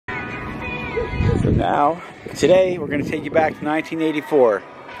Now, today we're going to take you back to 1984.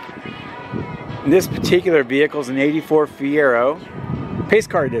 And this particular vehicle is an 84 Fiero Pace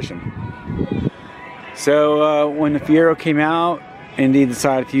Car edition. So when the Fiero came out, Indy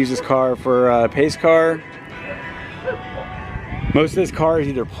decided to use this car for a pace car. Most of this car is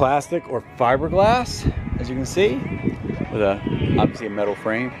either plastic or fiberglass, as you can see, with obviously a metal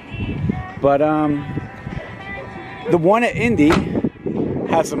frame. But the one at Indy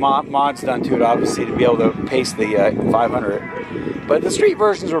had some mods done to it, obviously, to be able to pace the 500. But the street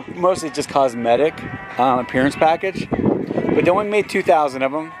versions were mostly just cosmetic appearance package. But they only made 2,000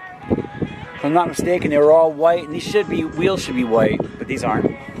 of them. If I'm not mistaken, they were all white, and these wheels should be white, but these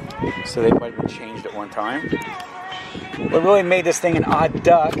aren't. So they might have been changed at one time. What really made this thing an odd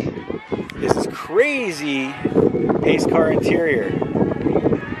duck is this crazy pace car interior.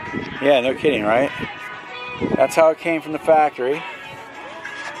 Yeah, no kidding, right? That's how it came from the factory.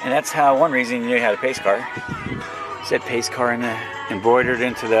 And that's how, one reason you knew you had a pace car. It said pace car embroidered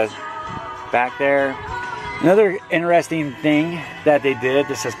into the back there. Another interesting thing that they did,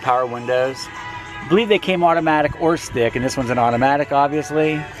 this says power windows. I believe they came automatic or stick, and this one's an automatic,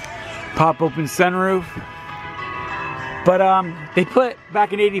 obviously. Pop open sunroof. But they put,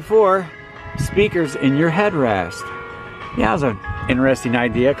 back in '84, speakers in your headrest. Yeah, that was an interesting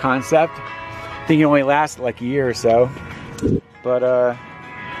idea, concept. I think it only lasted like a year or so. But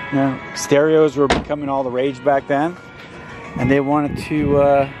you know, stereos were becoming all the rage back then, and they wanted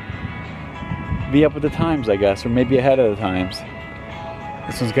to be up with the times, I guess, or maybe ahead of the times.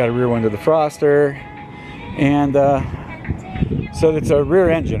 This one's got a rear window defroster, and so it's a rear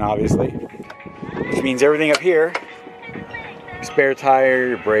engine, obviously, which means everything up here, spare tire,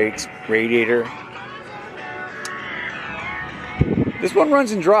 your brakes, radiator. This one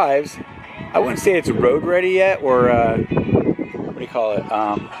runs and drives. I wouldn't say it's road ready yet, or what do you call it?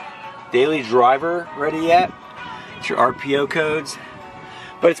 Daily driver ready yet. It's your RPO codes,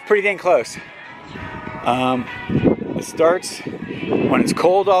 but it's pretty dang close. It starts when it's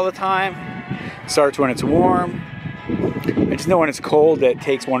cold all the time. It starts when it's warm. I just know when it's cold it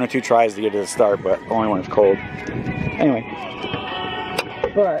takes 1 or 2 tries to get it to start, but only when it's cold. Anyway,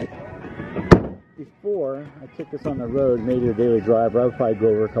 but before I took this on the road, made it a daily driver, I would probably go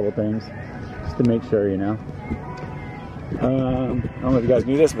over a couple things just to make sure, you know. I don't know if you guys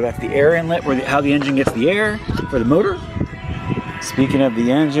knew this, but that's the air inlet, where how the engine gets the air for the motor. Speaking of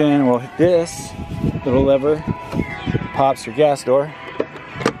the engine, we'll hit this little lever, pops your gas door.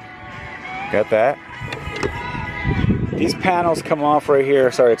 Got that. These panels come off right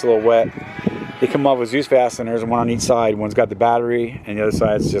here. Sorry, it's a little wet. They come off with Zeus fasteners, one on each side. One's got the battery, and the other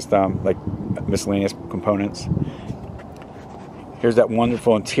side's just like miscellaneous components. Here's that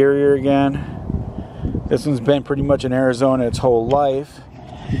wonderful interior again. This one's been pretty much in Arizona its whole life.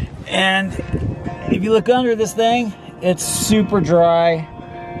 And if you look under this thing, it's super dry,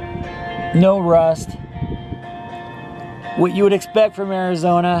 no rust. What you would expect from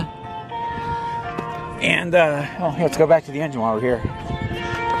Arizona. And oh, let's go back to the engine while we're here.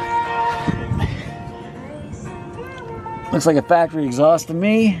 Looks like a factory exhaust to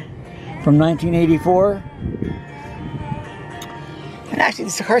me from 1984. And actually,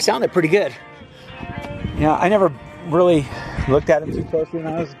 this car sounded pretty good. Yeah, I never really looked at them too closely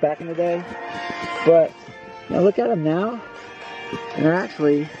when I was back in the day, but you know, look at them now, and they're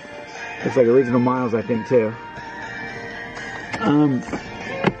actually, it's like original miles, I think, too. And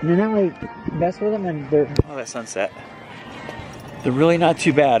then I mess with them, and they're, oh, that sunset. They're really not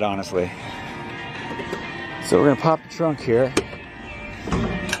too bad, honestly. So we're gonna pop the trunk here,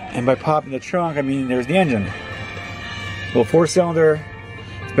 and by popping the trunk, I mean there's the engine. Well, 4-cylinder.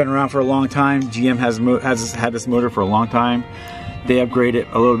 It's been around for a long time. GM has had this motor for a long time. They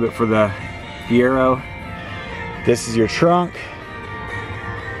upgraded a little bit for the Fiero. This is your trunk.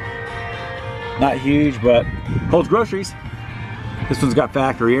 Not huge, but holds groceries. This one's got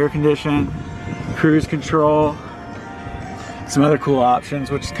factory air conditioning, cruise control, some other cool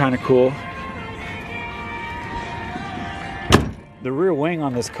options, which is kind of cool. The rear wing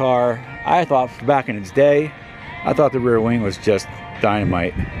on this car, I thought back in its day, I thought the rear wing was just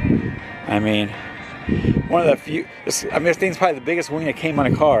dynamite. I mean, one of the few, this thing's probably the biggest wing that came on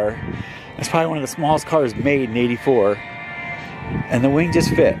a car. It's probably one of the smallest cars made in '84. And the wing just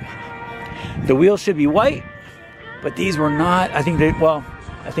fit. The wheels should be white, but these were not. I think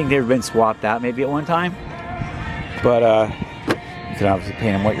they've been swapped out maybe at one time. But you can obviously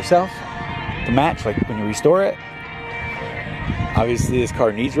paint them white yourself to match, like when you restore it. Obviously this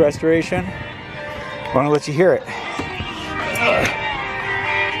car needs restoration. I want to let you hear it.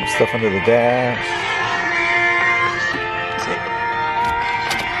 Some stuff under the dash.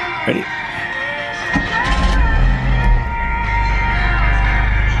 Ready?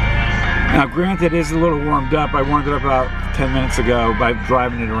 Now granted, it is a little warmed up. I warmed it up about 10 minutes ago by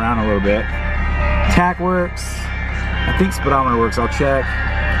driving it around a little bit. Tack works. I think speedometer works. I'll check.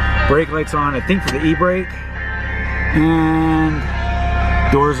 Brake light's on, I think, for the e-brake. And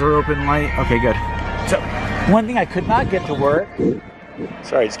doors are open light. Okay, good. So one thing I could not get to work,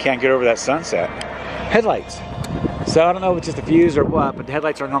 sorry, I just can't get over that sunset, headlights. So I don't know if it's just a fuse or what, but the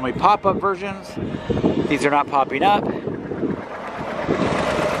headlights are normally pop-up versions. These are not popping up.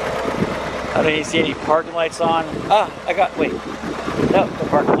 I don't even see any parking lights on. Ah, wait. No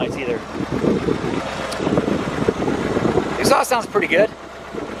parking lights either. The exhaust sounds pretty good.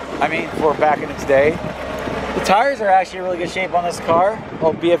 I mean, for back in its day. The tires are actually in really good shape on this car.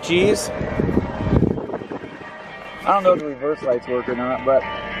 All BFGs. I don't know if the reverse lights work or not, but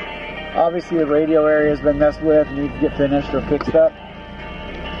obviously the radio area has been messed with and needs to get finished or fixed up.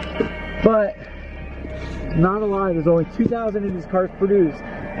 But, not a lie, there's only 2,000 of these cars produced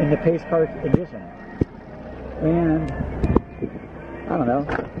in the Pace Car edition. And, I don't know,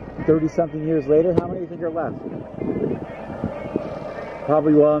 30-something years later, how many do you think are left?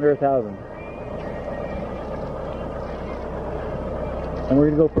 Probably well under 1,000. And we're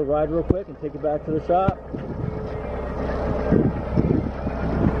going to go for a ride real quick and take it back to the shop.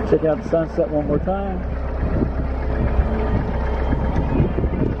 Check out the sunset one more time.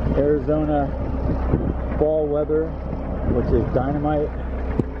 Arizona fall weather, which is dynamite.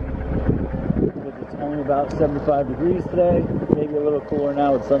 It's only about 75 degrees today. Maybe a little cooler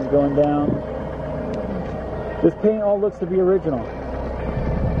now with the sun's going down. This paint all looks to be original.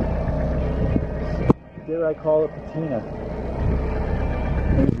 Dare I call it patina.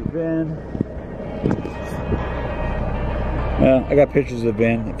 There's your VIN. Well, I got pictures of the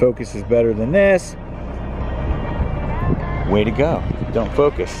VIN. The focus is better than this. Way to go. Don't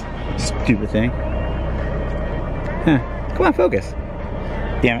focus. Stupid thing. Huh. Come on, focus.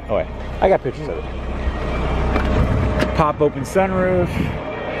 Damn it. Oh, wait. I got pictures of it. Pop open sunroof.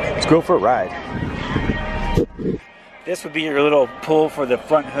 Let's go for a ride. This would be your little pull for the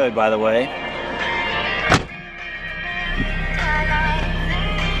front hood, by the way.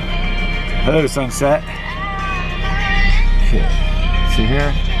 Hello, sunset. Okay. See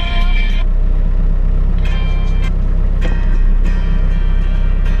here?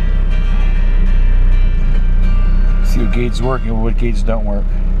 See what gauges work and what gauges don't work.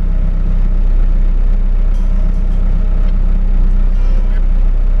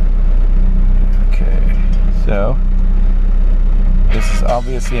 Okay, so this is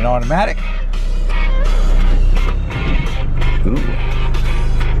obviously an automatic. Ooh.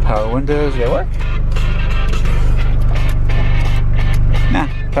 Power windows, they work? Nah,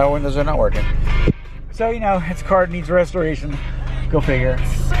 power windows are not working. So, you know, its car needs restoration. Go figure.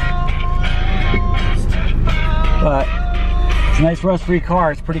 But it's a nice rust-free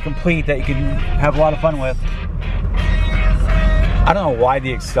car. It's pretty complete that you can have a lot of fun with. I don't know why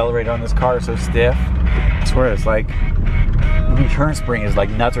the accelerator on this car is so stiff. I swear it's like the return spring is like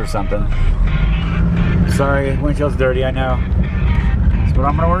nuts or something. Sorry, windshield's dirty, I know. Is what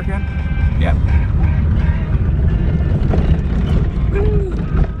I'm gonna work in? Yep.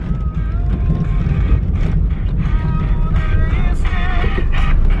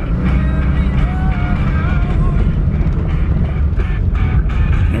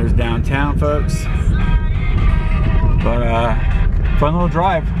 There's downtown, folks. But fun little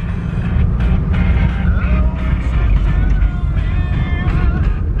drive.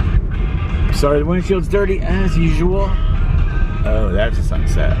 Sorry, the windshield's dirty as usual. Oh, that's a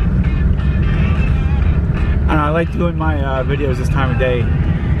sunset. I don't know, I like doing my videos this time of day.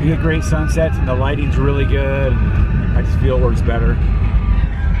 You get great sunsets and the lighting's really good. And I just feel it works better.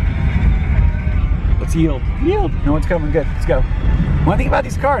 Let's yield. Yield! No one's coming. Good. Let's go. One thing about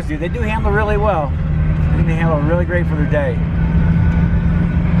these cars, dude, they do handle really well. I think they handle really great for their day.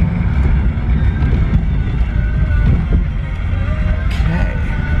 Okay.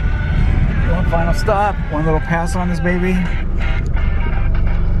 One final stop. One little pass on this baby.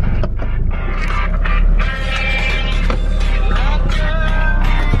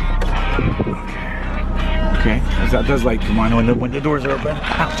 Okay, that does like come on when the doors are open.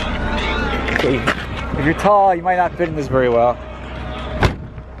 Ouch. Okay, if you're tall, you might not fit in this very well.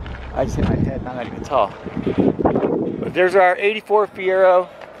 I just hit my head, I'm not even tall. But there's our 84 Fiero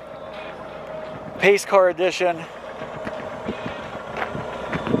Pace Car Edition.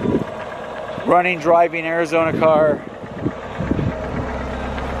 Running, driving Arizona car.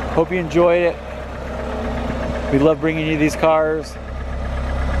 Hope you enjoyed it. We love bringing you these cars.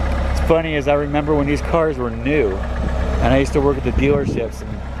 Funny is I remember when these cars were new and I used to work at the dealerships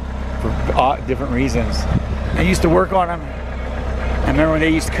and for different reasons. I used to work on them I remember when they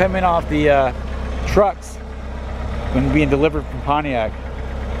used to come in off the trucks when being delivered from Pontiac.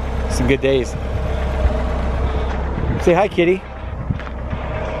 Some good days. Say hi, kitty.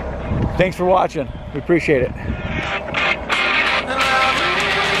 Thanks for watching. We appreciate it.